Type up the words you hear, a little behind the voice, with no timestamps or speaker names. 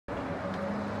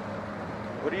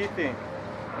What do you think?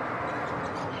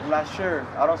 I'm not sure.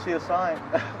 I don't see a sign.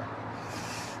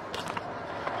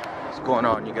 What's going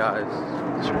on, you guys?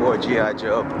 It's your boy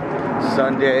GiJoe.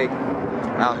 Sunday,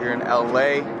 out here in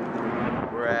LA.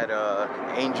 We're at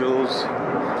Angels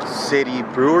City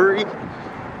Brewery.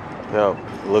 Yo,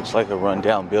 it looks like a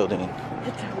rundown building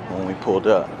when we pulled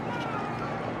up.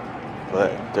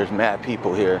 But there's mad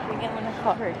people here.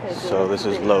 So this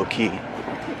is low key.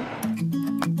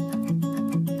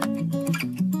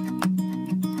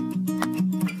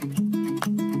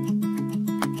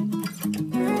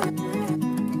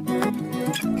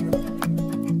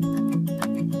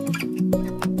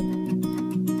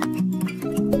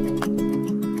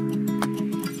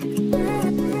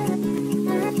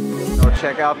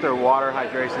 Check out their water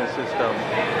hydration system.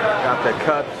 Got the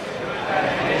cups,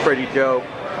 pretty dope. I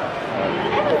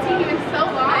haven't seen you in so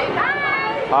long.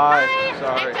 Hi. Hi.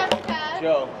 Sorry. I'm Jessica.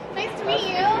 Joe. Nice to meet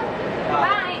you.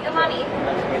 Hi, Imani.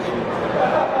 Nice to meet you.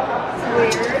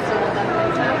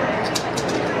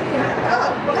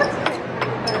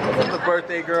 This is the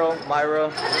birthday girl,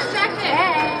 Myra.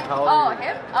 Hey. How old are you?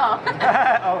 Him? Oh.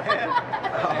 Oh, him.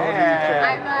 How old are you?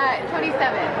 I'm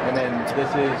 27. And then this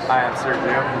is... Hi, I'm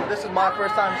Sergio. This is my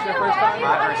first time. This is your first time?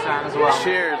 My first time as well.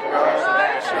 Cheers, bro.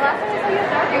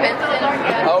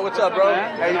 Oh, what's up, bro?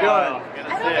 How you doing?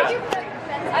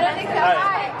 I don't think so.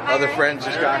 Hi. Other friends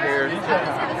just got here.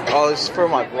 Oh, this is for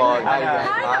my vlog. Hi,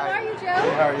 how are you, Joe?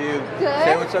 How are you? Good.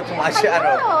 Say what's up to my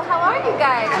channel. Hello, how are you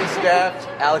guys? This is Steph,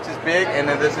 Alex is big, and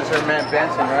then this is her man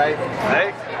Benson, right?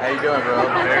 Hey. How you doing, bro?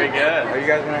 Very good. Are you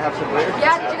guys gonna have some beers?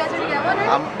 Yeah, did you guys already get one?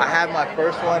 I had my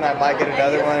first one. I might get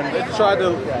another one. Let's try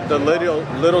the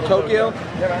little Tokyo.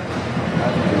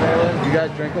 You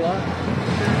guys drink a lot?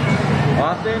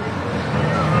 Often?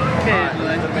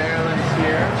 The Maryland's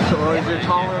here. So is your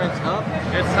tolerance up?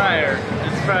 It's higher.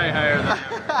 It's probably higher than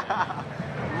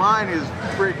Mine is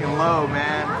freaking low,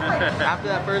 man. After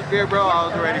that first beer, bro, I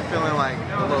was already feeling like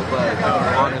a little buzz,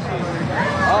 honestly.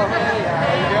 Oh, hey,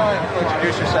 how you doing?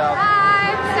 Introduce yourself.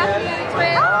 Hi, Stephanie,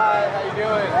 twin. Hi, how you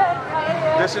doing?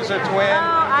 This is her twin.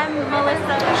 Oh, I'm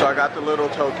Melissa. So I got the little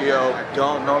Tokyo. I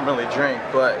don't normally drink,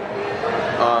 but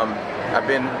I've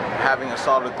been having a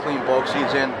solid clean bulk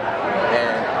season,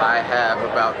 and I have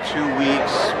about 2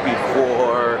 weeks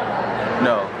before,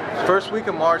 first week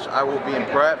of March I will be in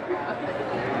prep,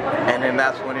 and then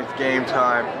that's when it's game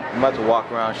time. I'm about to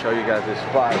walk around and show you guys this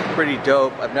spot. Pretty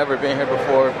dope. I've never been here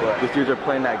before, but these dudes are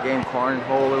playing that game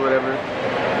cornhole or whatever.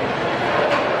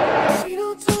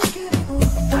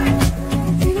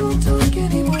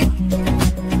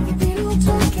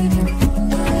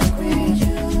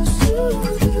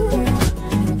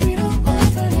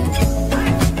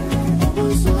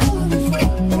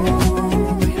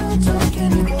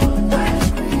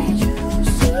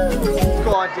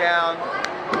 Down,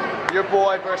 your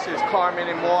boy versus Carmen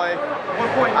and Moy.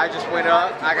 I just went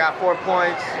up. I got 4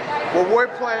 points. What we're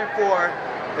playing for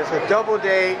is a double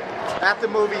date at the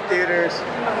movie theaters.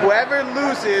 Whoever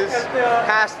loses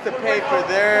has to pay for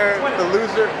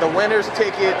the winner's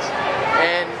tickets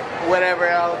and whatever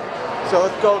else. So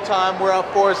it's go time. We're up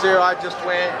 4-0. I just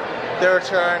went. Their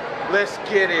turn. Let's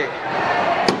get it.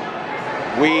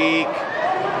 Weak.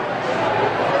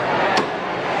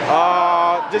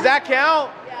 Does that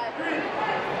count?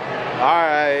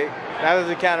 Alright, that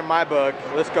doesn't count in my book.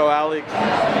 Let's go, Alex.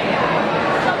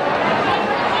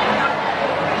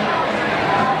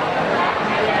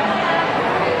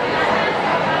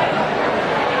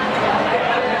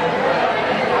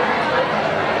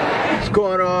 What's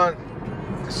going on?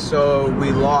 So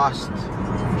we lost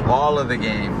all of the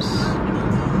games.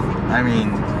 I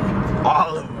mean,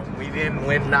 all of them. We didn't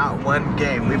win not one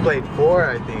game. We played 4,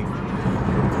 I think.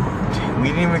 We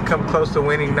didn't even come close to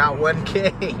winning not one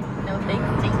game. No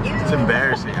thanks to you. It's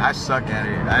embarrassing. I suck at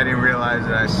it. I didn't realize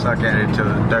that I suck at it until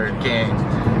the 3rd game.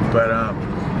 But on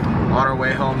our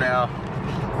way home now.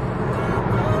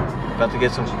 About to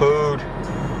get some food.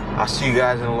 I'll see you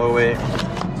guys in a little bit.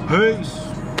 Peace.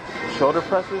 Shoulder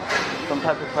presses? Some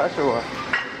type of press or what?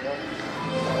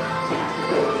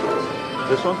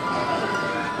 This one?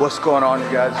 What's going on,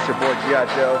 you guys? It's your boy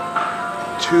GiJoe.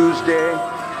 Tuesday.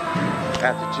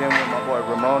 At the gym with my boy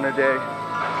Ramon today.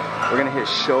 We're gonna hit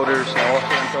shoulders. I'm also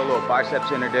gonna throw a little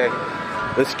biceps in today.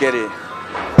 Let's get it.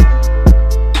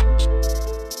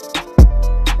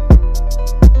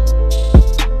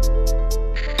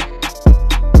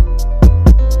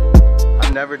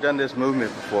 I've never done this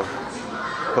movement before,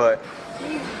 but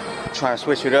I'm trying to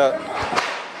switch it up.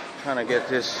 Trying to get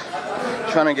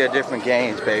different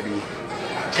gains, baby.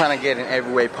 Trying to get in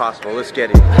every way possible. Let's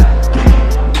get it.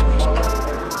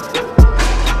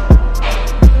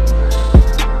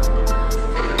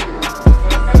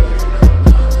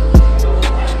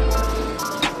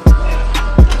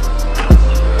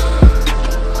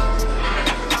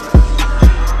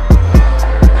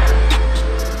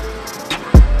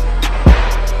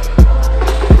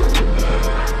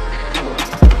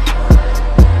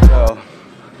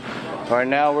 Right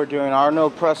now we're doing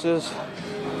Arnold presses.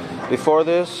 Before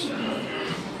this,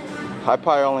 I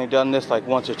probably only done this like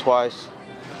once or twice,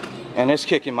 and it's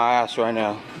kicking my ass right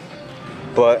now.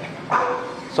 But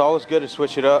it's always good to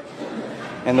switch it up.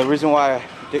 And the reason why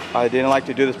I didn't like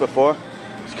to do this before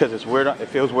is because it's weird. It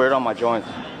feels weird on my joints.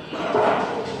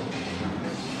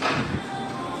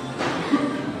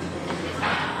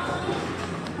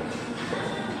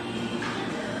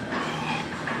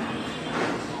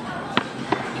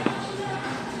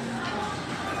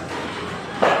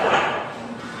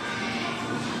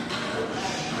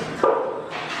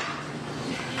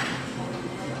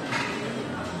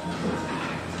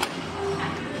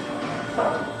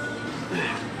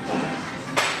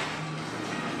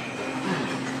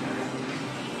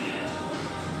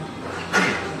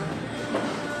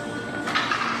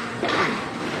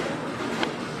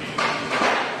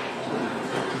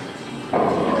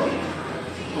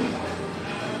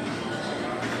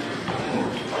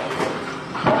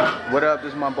 What up?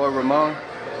 This is my boy Ramon.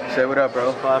 Say what up, bro.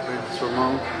 What's poppin'? It's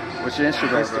Ramon. What's your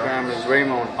Instagram, Instagram is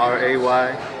Raymond, R-A-Y-M-O-A-N-N.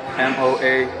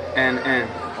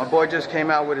 My boy just came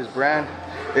out with his brand.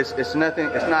 It's nothing.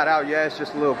 It's not out yet. It's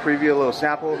just a little preview, a little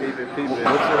sample. Peep it. What's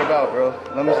it about, bro?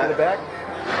 Let me see the back.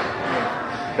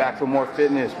 Back for more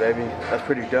fitness, baby. That's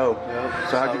pretty dope. Yep.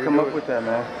 So how'd you come up with that,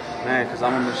 man? Man, because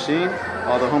I'm a machine.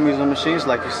 All the homies are machines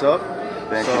like yourself.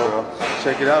 Thank you, bro.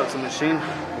 Check it out. It's a machine.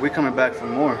 We coming back for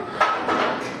more.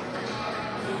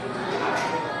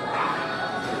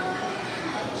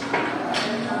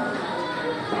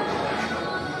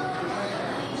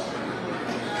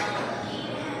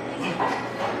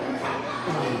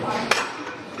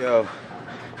 Yo,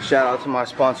 shout out to my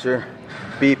sponsor,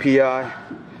 BPI.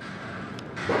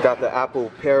 Got the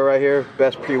apple pear right here.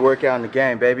 Best pre-workout in the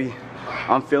game, baby.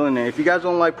 I'm feeling it. If you guys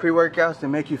don't like pre-workouts that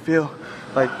make you feel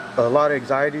like a lot of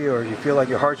anxiety, or you feel like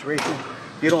your heart's racing,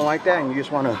 if you don't like that and you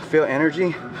just want to feel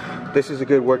energy, this is a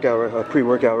good workout, a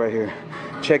pre-workout right here.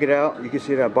 Check it out. You can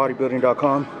see it at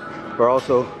bodybuilding.com, or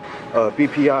also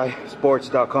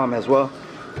bpisports.com as well.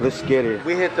 Let's get it.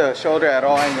 We hit the shoulder at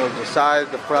all angles, the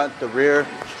side, the front, the rear.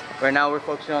 Right now we're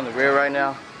focusing on the rear right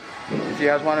now. If you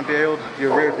guys want to build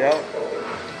your rear delt,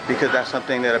 because that's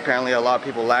something that apparently a lot of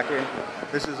people lack in,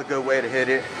 this is a good way to hit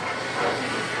it.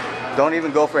 Don't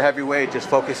even go for heavy weight, just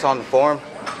focus on the form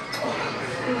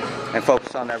and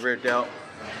focus on that rear delt.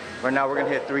 Right now we're gonna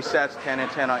hit 3 sets, 10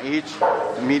 and 10 on each,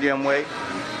 medium weight.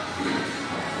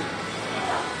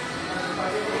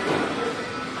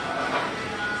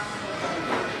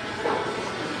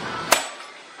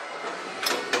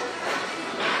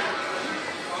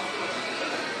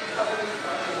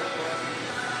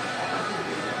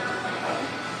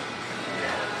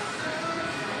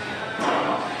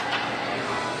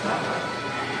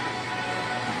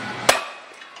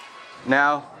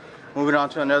 Now, moving on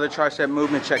to another tricep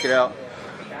movement, check it out.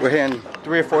 We're hitting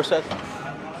 3 or 4 sets.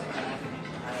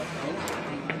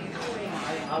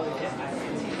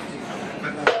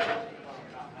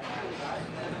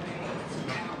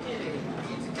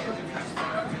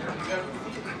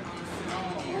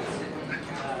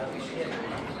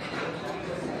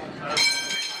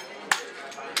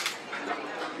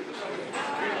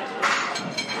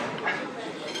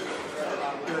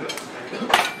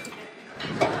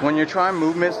 When you're trying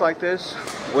movements like this,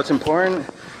 what's important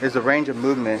is the range of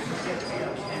movement.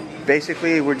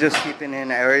 Basically, we're just keeping in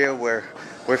an area where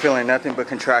we're feeling nothing but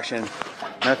contraction,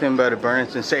 nothing but a burning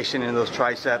sensation in those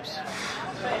triceps.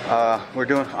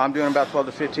 I'm doing about 12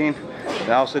 to 15, and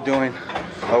also doing,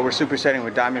 we're supersetting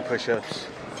with diamond push-ups.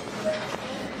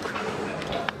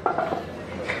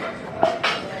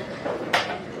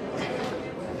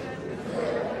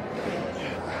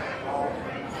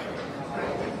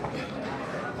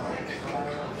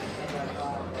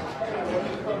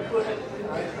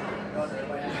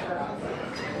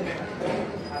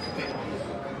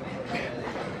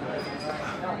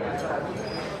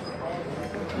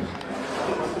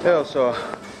 Yo, so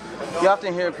you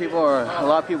often hear people, or a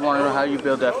lot of people want to know how you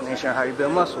build definition or how you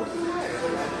build muscle.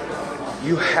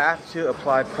 You have to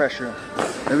apply pressure.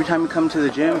 Every time you come to the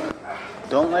gym,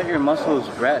 don't let your muscles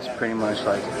rest, pretty much.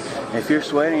 Like, if you're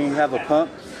sweating and you have a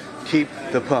pump, keep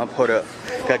the pump. Hold up,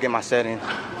 gotta get my set in.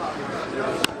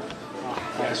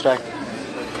 Distracted.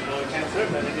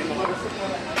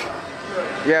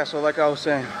 Yeah, so like I was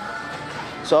saying,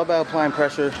 it's all about applying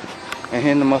pressure and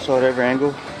hitting the muscle at every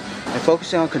angle and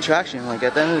focusing on contraction. Like,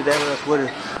 at the end of the day, that's what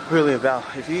it's really about.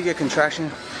 If you get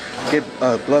contraction, get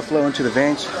blood flow into the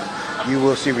veins, you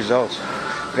will see results.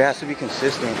 But it has to be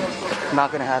consistent. It's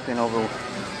not gonna happen over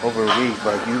a week.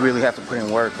 Like, you really have to put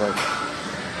in work. Like,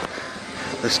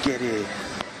 let's get it.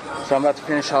 So I'm about to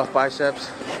finish off biceps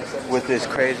with this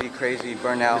crazy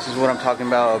burnout. This is what I'm talking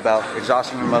about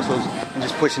exhausting your muscles and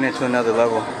just pushing it to another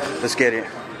level. Let's get it.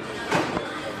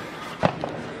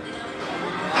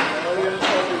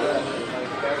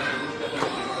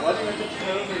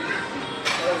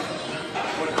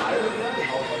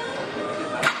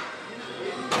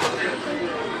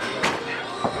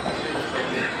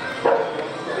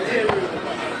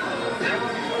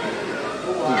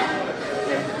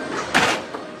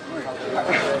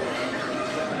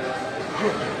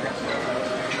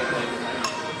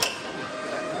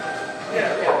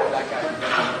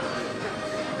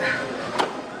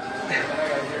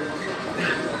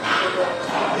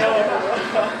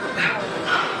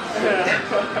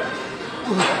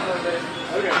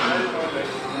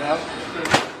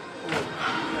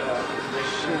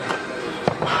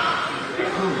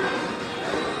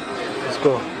 Let's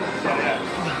go.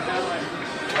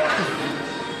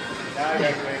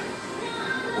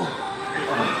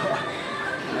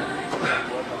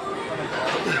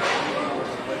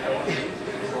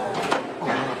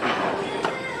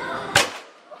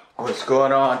 What's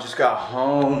going on? Just got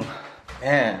home.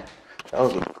 Man, that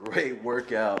was a great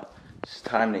workout. It's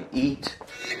time to eat.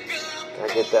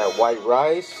 Gotta get that white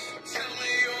rice.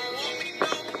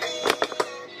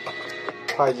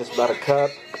 Probably just about a cup.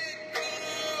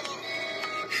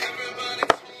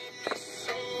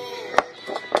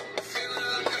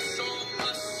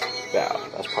 Wow,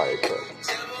 that's probably a cup.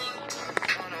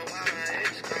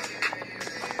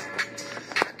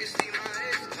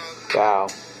 Wow,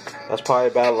 that's probably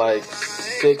about like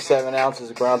 6-7 ounces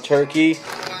of ground turkey.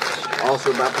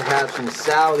 Also about to have some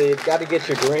salad. Got to get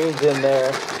your greens in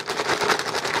there.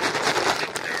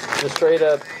 Just straight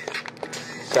up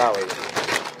salad.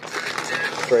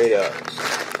 Straight up.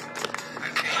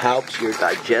 Helps your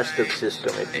digestive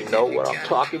system, if you know what I'm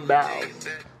talking about.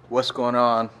 What's going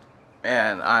on?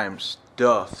 Man, I'm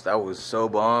stuffed. That was so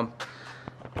bomb.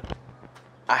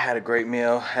 I had a great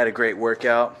meal, had a great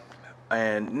workout.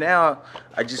 And now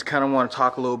I just kind of want to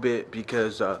talk a little bit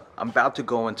because I'm about to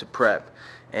go into prep.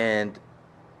 And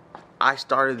I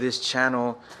started this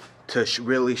channel to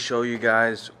really show you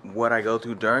guys what I go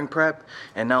through during prep.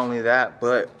 And not only that,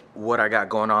 but what I got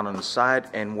going on the side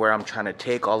and where I'm trying to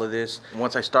take all of this.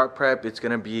 Once I start prep, it's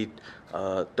going to be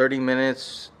 30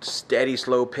 minutes, steady,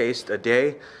 slow paced a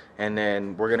day. And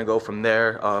then we're gonna go from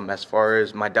there. As far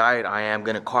as my diet, I am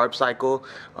gonna carb cycle.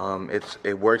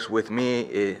 It works with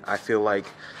me. I feel like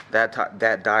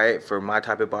that diet for my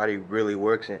type of body really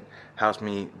works and helps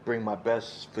me bring my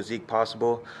best physique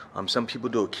possible. Some people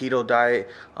do a keto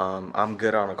diet. I'm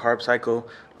good on a carb cycle.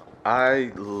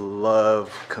 I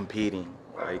love competing.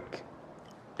 Like,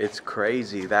 it's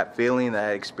crazy. That feeling,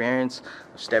 that experience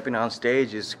of stepping on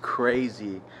stage is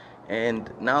crazy.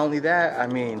 And not only that, I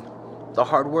mean, the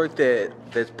hard work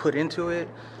that's put into it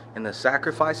and the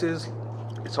sacrifices,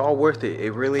 it's all worth it.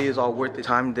 It really is all worth the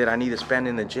time that I need to spend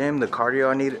in the gym, the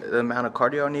amount of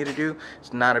cardio I need to do.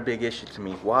 It's not a big issue to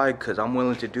me. Why? Because I'm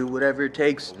willing to do whatever it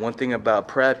takes. One thing about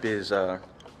prep is I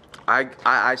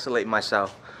isolate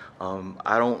myself.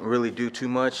 I don't really do too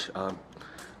much.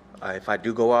 If I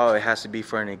do go out, it has to be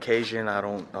for an occasion. I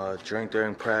don't drink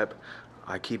during prep.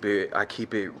 I keep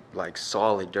it like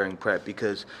solid during prep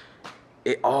because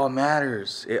it all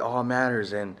matters. It all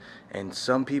matters. And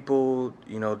some people,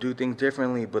 you know, do things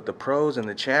differently, but the pros and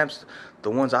the champs,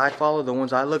 the ones I follow, the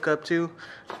ones I look up to,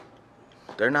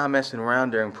 they're not messing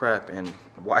around during prep. And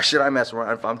why should I mess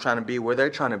around if I'm trying to be where they're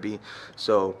trying to be?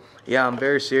 So yeah, I'm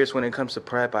very serious when it comes to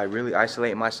prep. I really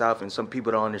isolate myself, and some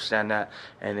people don't understand that.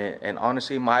 And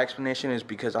honestly, my explanation is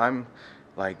because I'm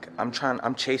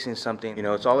chasing something. You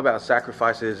know, it's all about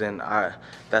sacrifices, and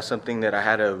that's something that I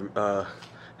had to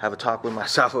have a talk with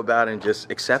myself about, and just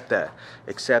accept that,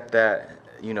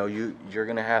 you know, you're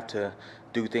gonna have to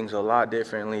do things a lot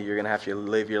differently. You're gonna have to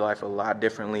live your life a lot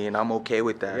differently, and I'm okay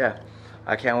with that. Yeah,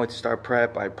 I can't wait to start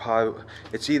prep.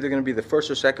 It's either gonna be the 1st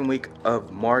or 2nd week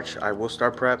of March. I will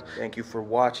start prep. Thank you for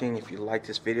watching. If you like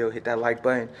this video, hit that like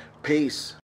button. Peace.